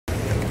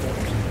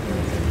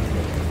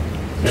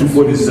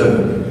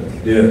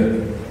247. Yeah.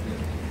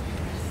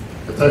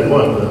 I'll tell you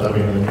what, I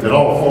mean, in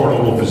all four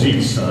noble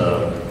physiques,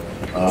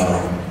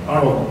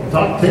 Arnold,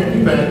 take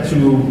me back to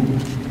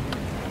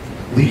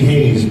Lee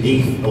Haney's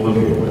 8th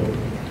Olympia win.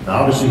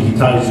 Now, obviously, he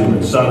ties you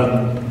in 7,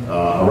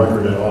 a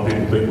record that a lot of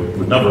people think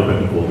would never have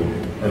been equaled.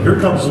 And here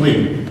comes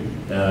Lee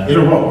in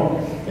a row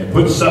and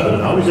puts 7.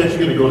 Now he's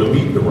actually going to go to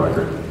beat the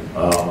record.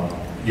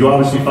 You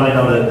obviously find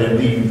out that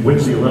Lee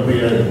wins the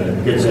Olympia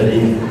and gets that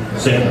 8th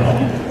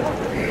Sandow.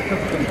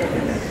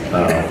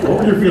 What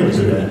were your feelings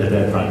at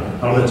that time?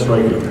 How did that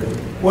strike you?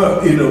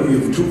 Well, you know, you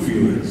have two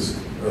feelings.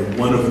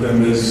 One of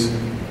them is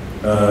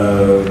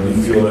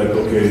you feel like,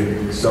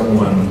 okay,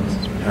 someone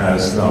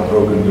has now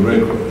broken the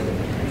record.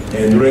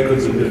 And the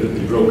records are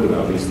definitely broken,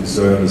 obviously,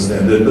 so I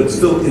understand that. But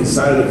still,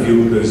 inside of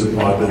you, there's a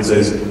part that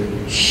says,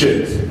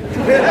 shit.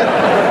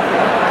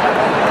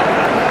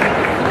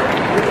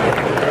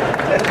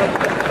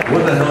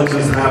 What the hell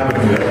just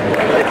happened here?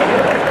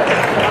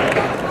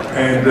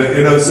 And,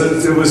 you know, so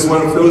it was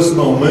one of those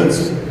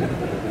moments.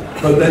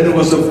 But then there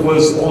was, of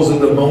course, also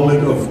the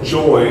moment of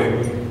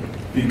joy,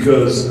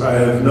 because I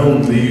have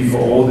known Lee for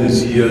all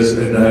these years,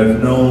 and I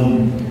have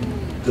known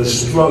the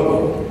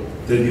struggle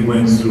that he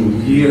went through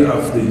year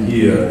after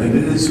year. And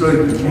it is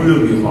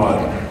really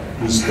hard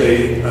to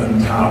stay on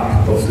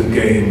top of the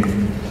game,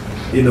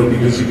 you know,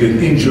 because you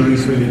get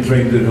injuries when you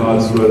train that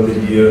hard throughout the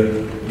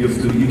year.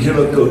 You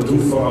cannot go too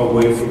far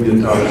away from your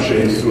top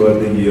shape throughout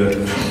the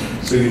year.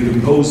 So you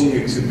do posing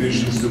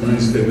exhibitions to really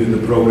stay with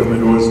the program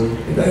and all.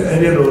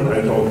 And you know,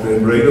 I talked to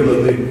him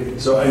regularly,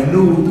 so I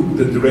knew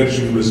the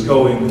direction he was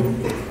going.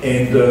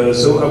 And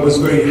so I was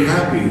very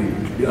happy.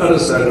 The other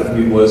side of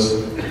me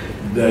was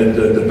that,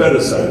 the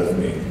better side of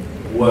me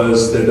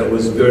was that I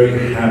was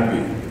very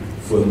happy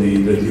for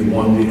Lee, that he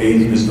won the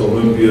 8th Mr.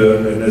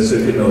 Olympia, and I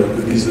said, you know, it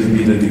could easily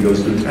be that he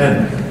goes to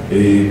 10,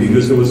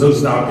 because there was no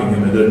stopping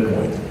him at that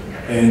point.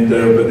 And,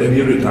 but then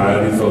he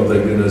retired, he felt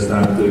like it was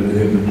time for him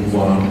to move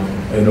on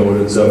and all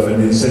that stuff.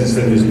 And since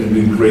then he's been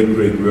doing great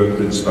work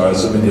to inspire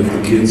so many of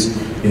the kids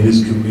in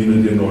his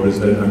community and all this,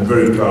 and I'm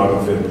very proud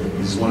of him.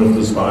 He's one of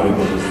those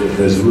bodybuilders that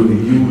has really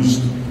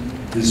used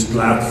this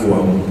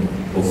platform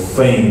of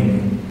fame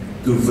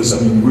for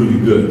something really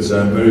good. So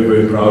I'm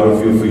very proud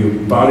of you for your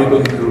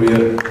bodybuilding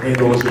career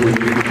and also what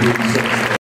you've been doing.